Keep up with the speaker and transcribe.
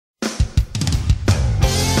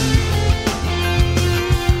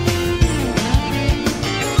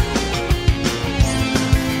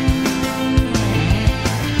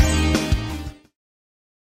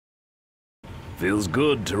Feels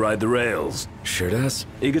good to ride the rails. Sure does.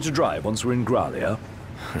 Eager to drive once we're in Gralia?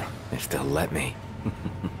 If they'll let me.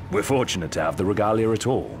 We're fortunate to have the regalia at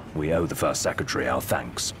all. We owe the First Secretary our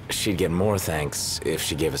thanks. She'd get more thanks if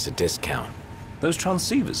she gave us a discount. Those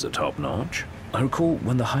transceivers are top-notch. I recall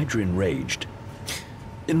when the Hydrian raged.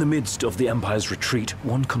 In the midst of the Empire's retreat,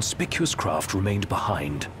 one conspicuous craft remained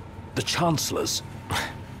behind. The Chancellor's.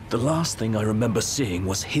 The last thing I remember seeing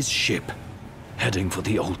was his ship, heading for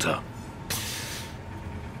the altar.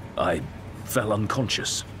 I fell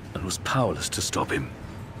unconscious and was powerless to stop him.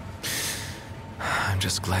 I'm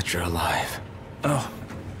just glad you're alive. Oh.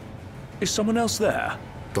 Is someone else there?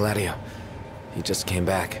 Gladio. He just came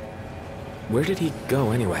back. Where did he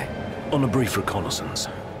go anyway? On a brief reconnaissance.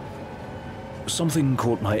 Something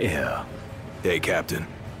caught my ear. Hey, Captain.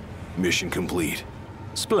 Mission complete.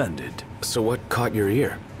 Splendid. So what caught your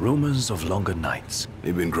ear? Rumors of longer nights.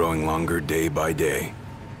 They've been growing longer day by day.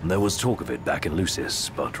 There was talk of it back in Lucis,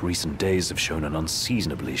 but recent days have shown an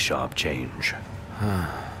unseasonably sharp change.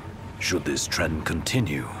 Should this trend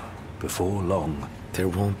continue, before long... There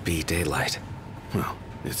won't be daylight. Well,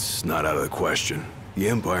 it's not out of the question. The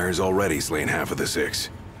Empire's already slain half of the Six.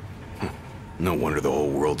 No wonder the whole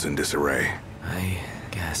world's in disarray. I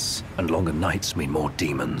guess. And longer nights mean more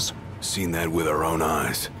demons. Seen that with our own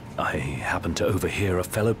eyes. I happened to overhear a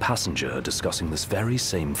fellow passenger discussing this very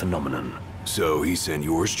same phenomenon. So he sent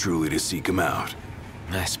yours truly to seek him out.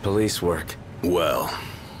 Nice police work. Well,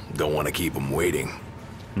 don't want to keep him waiting.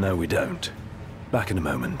 No, we don't. Back in a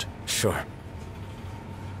moment. Sure.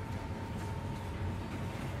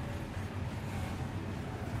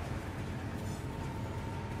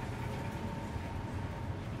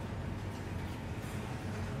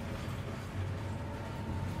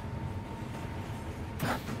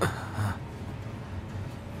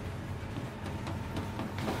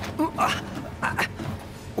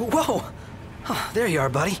 Whoa! Oh, there you are,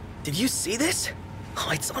 buddy. Did you see this? Oh,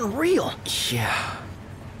 it's unreal. Yeah.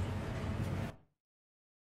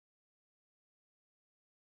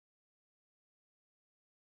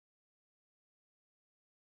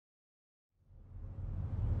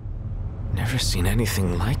 Never seen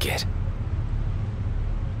anything like it.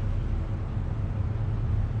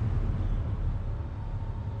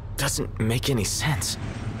 Doesn't make any sense.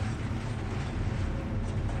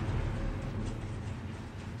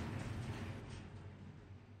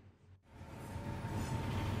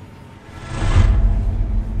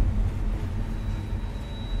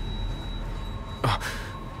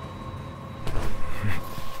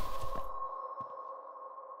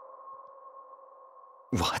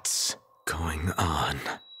 What's going on?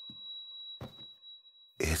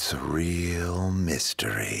 It's a real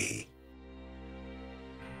mystery.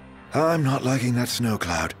 I'm not liking that snow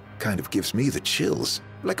cloud. Kind of gives me the chills.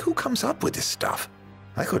 Like, who comes up with this stuff?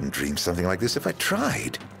 I couldn't dream something like this if I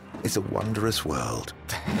tried. It's a wondrous world.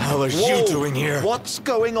 The hell are you doing here? What's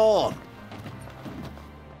going on?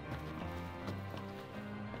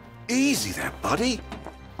 Easy there, buddy.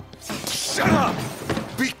 Shut up!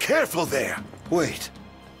 Be careful there. Wait,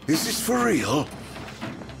 is this for real?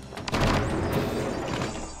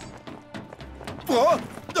 What?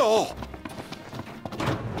 Oh!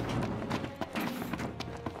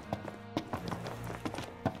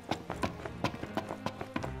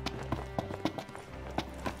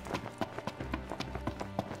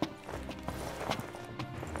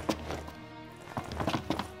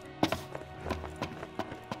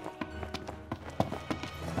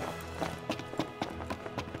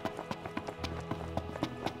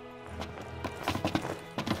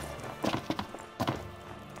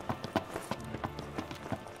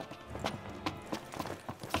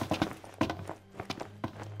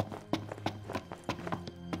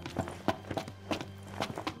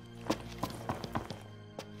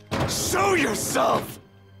 Show yourself!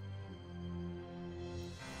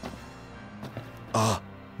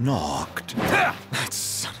 Knocked. That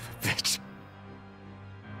son of a bitch.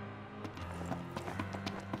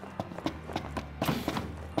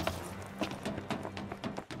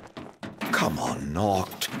 Come on,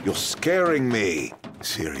 Knocked. You're scaring me.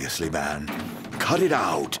 Seriously, man. Cut it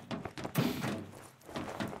out.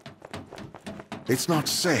 It's not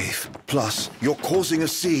safe. Plus, you're causing a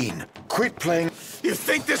scene. Quit playing. You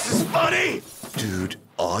think this is funny? Dude,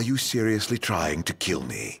 are you seriously trying to kill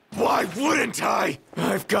me? Why wouldn't I?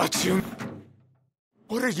 I've got you.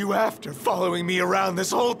 What are you after, following me around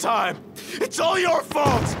this whole time? It's all your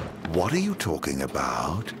fault! What are you talking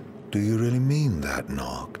about? Do you really mean that,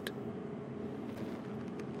 Knocked?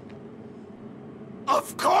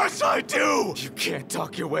 Of course I do! You can't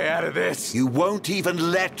talk your way out of this. You won't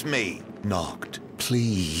even let me. Knocked,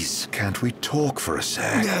 please, can't we talk for a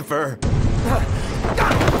sec? Never.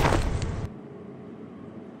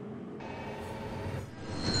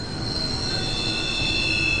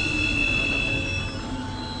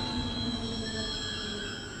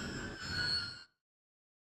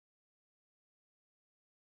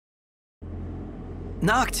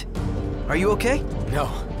 Noct, are you okay? No.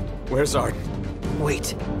 Where's Arden?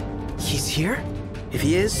 Wait, he's here? If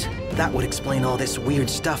he is, that would explain all this weird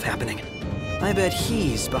stuff happening. I bet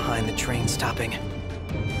he's behind the train stopping.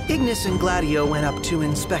 Ignis and Gladio went up to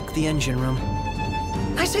inspect the engine room.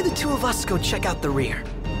 I say the two of us go check out the rear.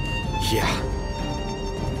 Yeah.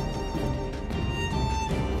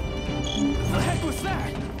 The heck was that?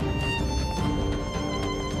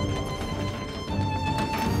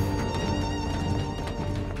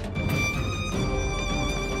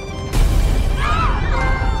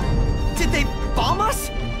 Did they bomb us?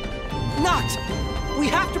 Noct! We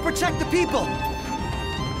have to protect the people!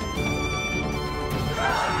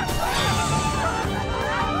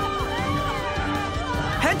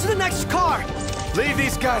 Head to the next car! Leave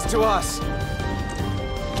these guys to us!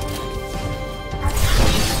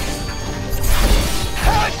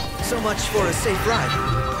 So much for a safe ride.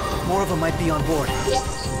 More of them might be on board.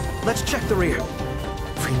 Let's check the rear.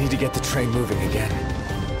 We need to get the train moving again.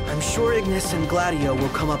 I'm sure Ignis and Gladio will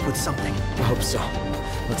come up with something. I hope so.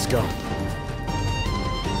 Let's go.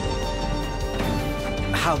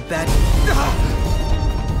 How bad...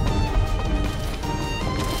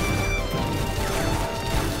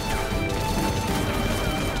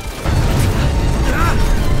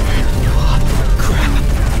 Crap!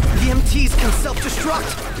 The MTs can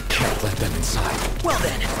self-destruct! We can't let them inside. Well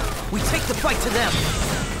then, we take the fight to them!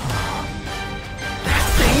 That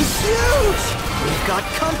thing's huge! We've got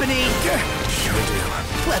company! Sure do.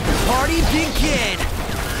 Let the party begin!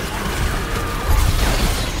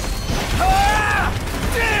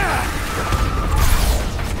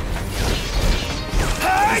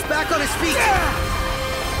 He's back on his feet!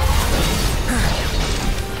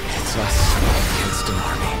 It's us against an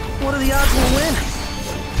army. What are the odds we'll win?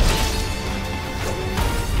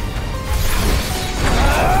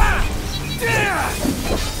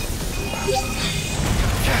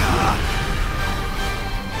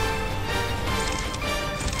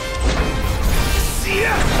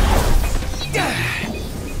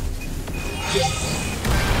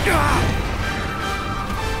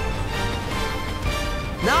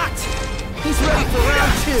 Knocked! He's ready for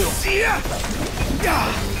round two!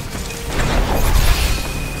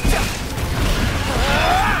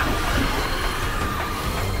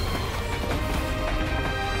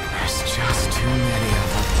 There's just too many of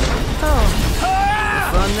them. Oh, the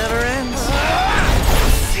fun never ends.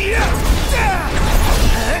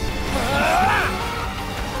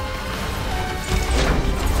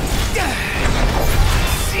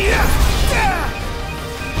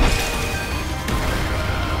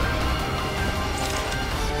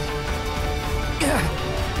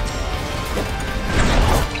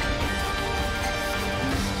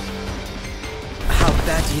 How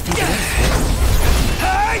bad do you think it is?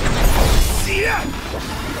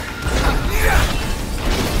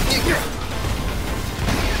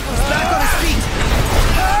 He's back on his feet!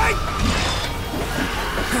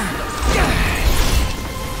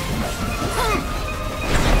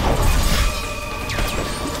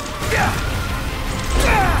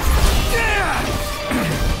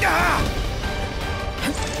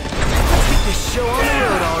 Let's get this show on the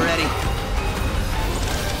road already!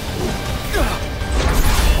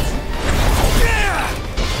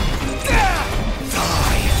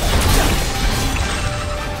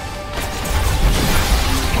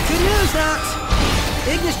 Good news, Noct!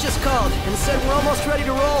 Ignis just called and said we're almost ready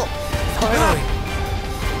to roll. Finally!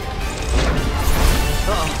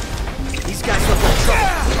 Uh-oh. These guys look like trouble.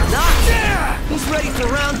 Noct! He's ready for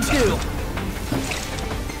round two.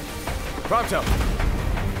 Pronto!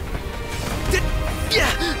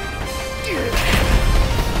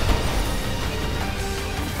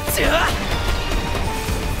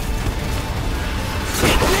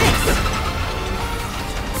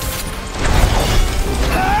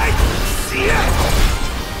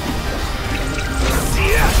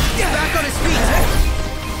 Back on his feet.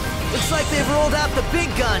 Looks like they've rolled out the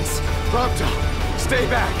big guns. Pronto! Stay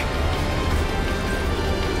back!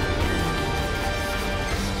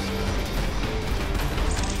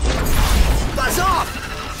 Buzz off!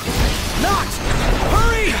 Noct!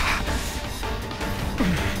 Hurry!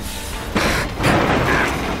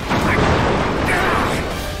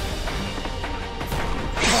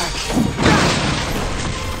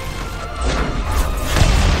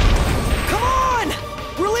 Come on!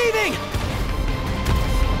 We're leaving!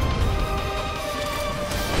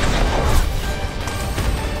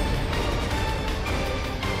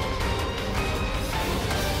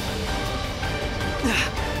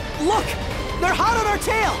 Look! They're hot on our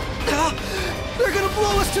tail! They're gonna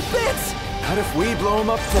blow us to bits! What if we blow them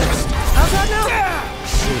up first? How's that now?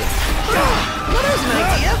 Well, there's an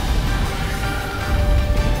idea!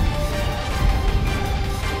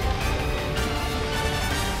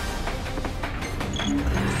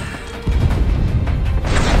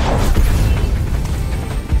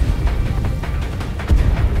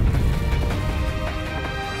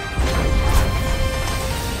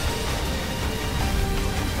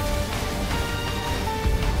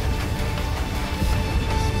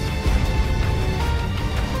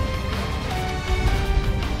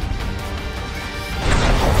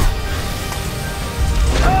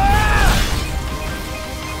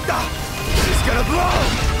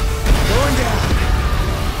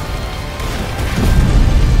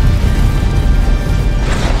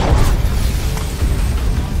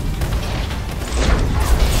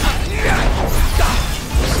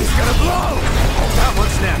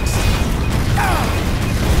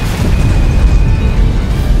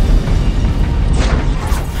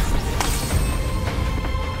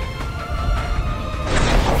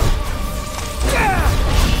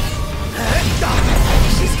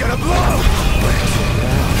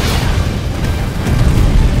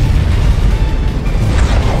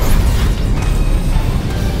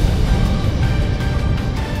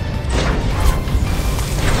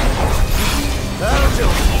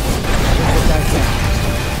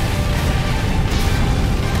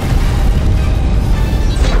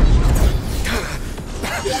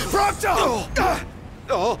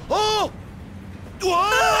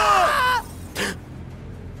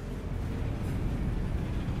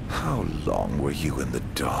 How long were you in the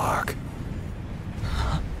dark?